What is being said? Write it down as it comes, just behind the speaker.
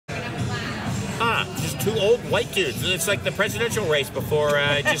just two old white dudes. It's like the presidential race before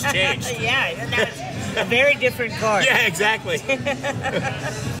it just changed. Yeah, and that's a very different card. Yeah, exactly.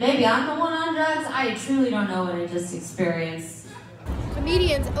 Maybe I'm the one on drugs. I truly don't know what I just experienced.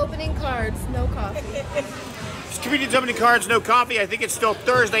 Comedians opening cards, no coffee. It's Comedians Opening Cards, no coffee. I think it's still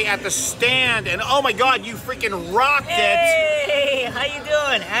Thursday at the stand. And oh my God, you freaking rocked it. Hey, how you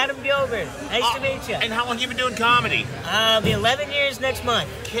doing? Adam Gilbert. Nice to meet you. And how long have you been doing comedy? I'll be 11 years next month.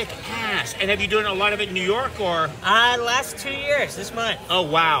 Kick ass. And have you done a lot of it in New York or? Last 2 years, this month. Oh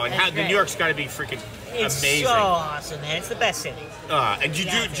wow. And That's New great. York's got to be freaking It's amazing. so awesome, man. It's the best city. And do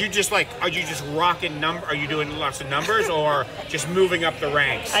you just like, are you just rocking number? Are you doing lots of numbers or just moving up the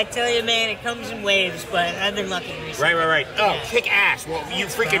ranks? I tell you, man, it comes in waves, but I've been lucky recently. Right. Oh, Yeah. kick ass. Well, you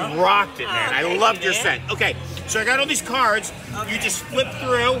freaking Well, rocked it, man. I thank loved you, your man. set. Okay, so I got all these cards. Okay. You just flip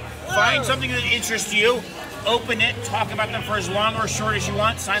through, find something that interests you, open it, talk about them for as long or short as you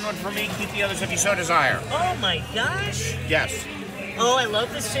want, sign one for me, keep the others if you so desire. Oh my gosh. Yes. Oh, I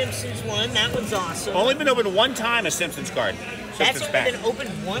love the Simpsons one. That one's awesome. Only been opened one time, a Simpsons card. That's Simpsons only back. been opened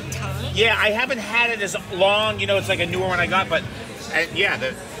one time? Yeah, I haven't had it as long. You know, it's like a newer one I got, but yeah,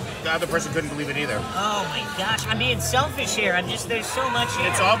 the other person couldn't believe it either. Oh my gosh, I'm being selfish here. there's so much here.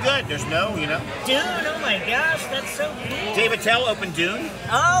 It's all good. There's no, you know. Dune, oh my gosh, that's so cool. David Tell opened Dune.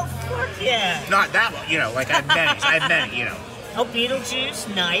 Oh, fuck yeah. Not that one, you know, like I have many, you know. Oh,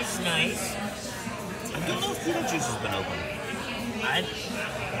 Beetlejuice, nice. I don't know if Beetlejuice has been opened. I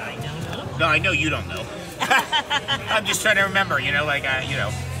don't know. No, I know you don't know. I'm just trying to remember, you know, like, you know.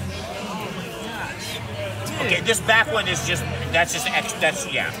 Oh my gosh. Dude. Okay, this back one is just, that's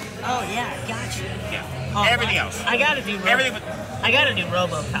yeah. Oh yeah, gotcha. Yeah. Oh, Everything else. I gotta do Everything I gotta do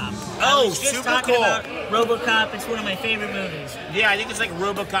RoboCop. Oh, I was just super talking cool. about RoboCop. It's one of my favorite movies. Yeah, I think it's like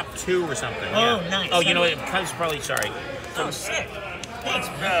RoboCop 2 or something. Oh, yeah. nice. Oh, you know what? It comes probably, sorry. Oh, sick. Thanks,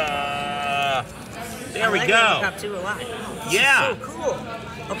 bro. There I we like go. RoboCop 2 a lot. This Yeah. is so cool.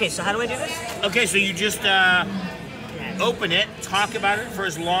 Okay, so how do I do this? Okay, so you just open it, talk about it for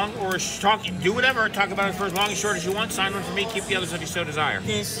as long or do whatever, talk about it for as long and short as you want, sign one for me, keep the others if you so desire.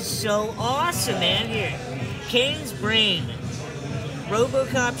 This is so awesome, man. Here. Kane's brain.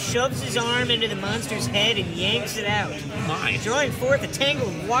 RoboCop shoves his arm into the monster's head and yanks it out, My. drawing forth a tangle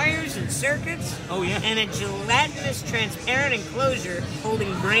of wires and circuits. Oh, yeah. And a gelatinous, transparent enclosure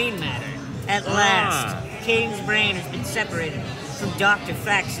holding brain matter. At last, Kane's brain has been separated from Dr.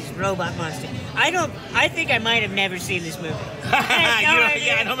 Fax's robot monster. I think I might have never seen this movie.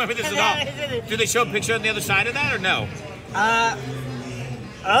 I don't remember this at all. Do they show a picture on the other side of that or no?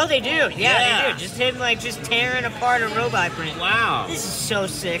 Oh, they do. Yeah, Yeah. they do. Just him, just tearing apart a robot brain. Wow. This is so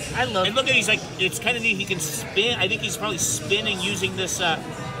sick. I love And look at, he's like, it's kind of neat. He can spin. I think he's probably spinning using this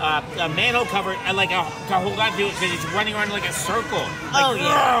manhole cover and to hold on to it because it's running around like a circle. Oh,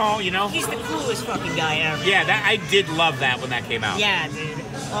 yeah. You know? He's the coolest fucking guy ever. Yeah, I did love that when that came out. Yeah, dude.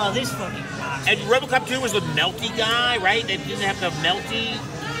 Oh, this fucking rocks. And RoboCop 2 was the melty guy, right? They didn't have the melty.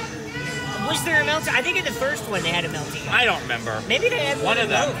 Was there a melty? I think in the first one they had a melty guy. I don't remember. Maybe they had One of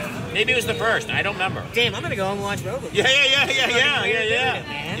them. both. Maybe it was the first. I don't remember. Damn, I'm gonna go and watch RoboCop. Yeah.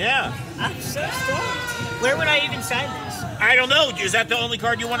 Man. Yeah. I'm so stoked. Where would I even sign this? I don't know. Is that the only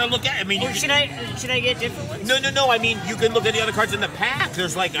card you want to look at? I mean, Or should I get different ones? No. I mean, you can look at the other cards in the pack.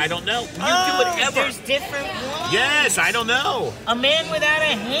 There's I don't know. You do whatever. There's different ones. Yes, I don't know. A man without a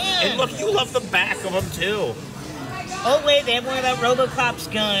hand. And look, you love the back of them too. Oh wait, they have one about RoboCop's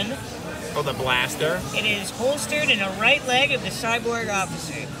gun. Oh, the blaster. It is holstered in a right leg of the cyborg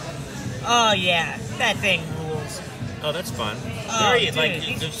officer. Oh yeah, that thing rules. Oh, that's fun. Oh, Very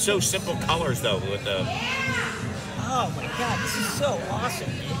dude, they're so simple colors though with the. Oh my god, this is so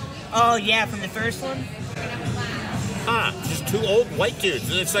awesome, dude. Oh yeah, from the first one? Just two old white dudes.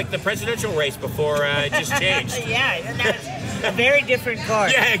 It's like the presidential race before it just changed. Yeah, and that's a very different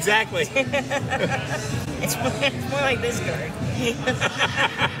card. Yeah, exactly. It's more like this card.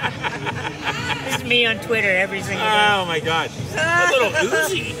 This is me on Twitter every single day. Oh my god. A little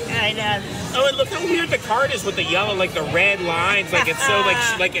Uzi. I know. Oh, and look how weird the card is with the yellow, like the red lines, like it's so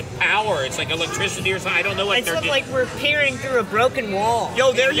like it's power. It's like electricity or something. I don't know what It's they're look doing. like we're peering through a broken wall.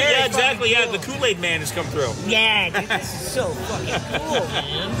 Yo, there you Very yeah, exactly. fucking Yeah, cool. the Kool-Aid Man has come through. Yeah, dude, this is so fucking cool,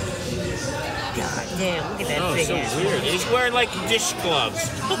 man. God damn, look at that Oh, big so ass. weird. He's wearing like dish gloves.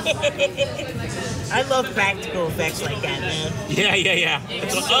 I love practical effects like that, man. Yeah.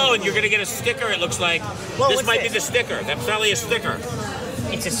 Oh, and you're gonna get a sticker. It looks like Whoa, this what's might be this? the sticker. That's probably a sticker.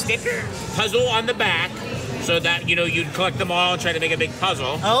 It's a sticker? Puzzle on the back, so that you'd collect them all and try to make a big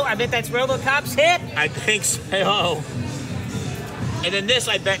puzzle. Oh, I bet that's RoboCop's hit. I think so. And then this,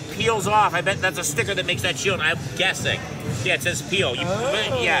 I bet, peels off. I bet that's a sticker that makes that shield. I'm guessing. Yeah, it says peel.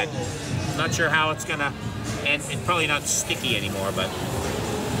 Oh. Yeah. Not sure how it's gonna, and it's probably not sticky anymore, but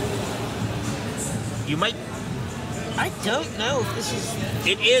you might. I don't know if this is.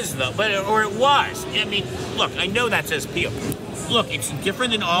 It is though, or it was. I mean, look, I know that says peel. Look, it's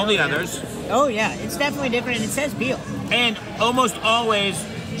different than all the others. Oh yeah, it's definitely different, and it says peel. And almost always,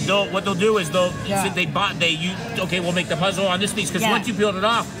 what they'll do is Yeah. okay, we'll make the puzzle on this piece because once you peeled it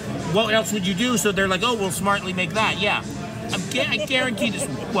off, what else would you do? So they're like, oh, we'll smartly make that. Yeah, I guarantee this.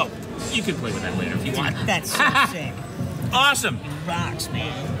 Well, you can play with that later if you want. That's so sick. Awesome. It rocks,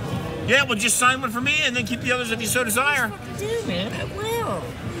 man. Yeah, well, just sign one for me and then keep the others if you so desire. Dude, man, I will.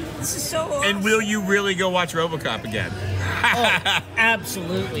 This is so awesome. And will you really go watch RoboCop again? Oh,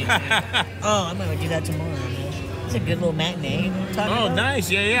 absolutely. Man. Oh, I'm gonna do that tomorrow, man. It's a good little matinee. Oh, About.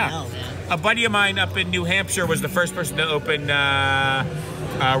 nice. Yeah. Oh, man. A buddy of mine up in New Hampshire was the first person to open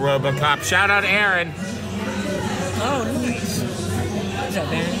RoboCop. Shout out Aaron. Oh, nice. What's up,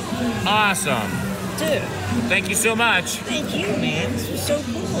 man? Awesome. Dude. Thank you so much. Thank you, man. This was so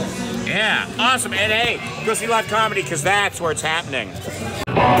cool. Yeah, awesome. And hey, go see live comedy because that's where it's happening.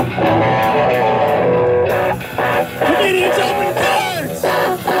 Comedians open cards!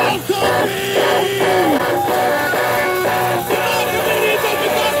 No coffee! Comedians open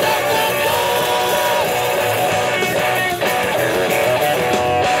cards!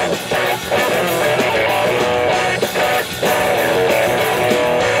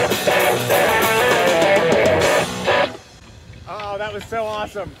 Oh, that was so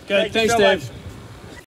awesome. Good. Thanks, Dave.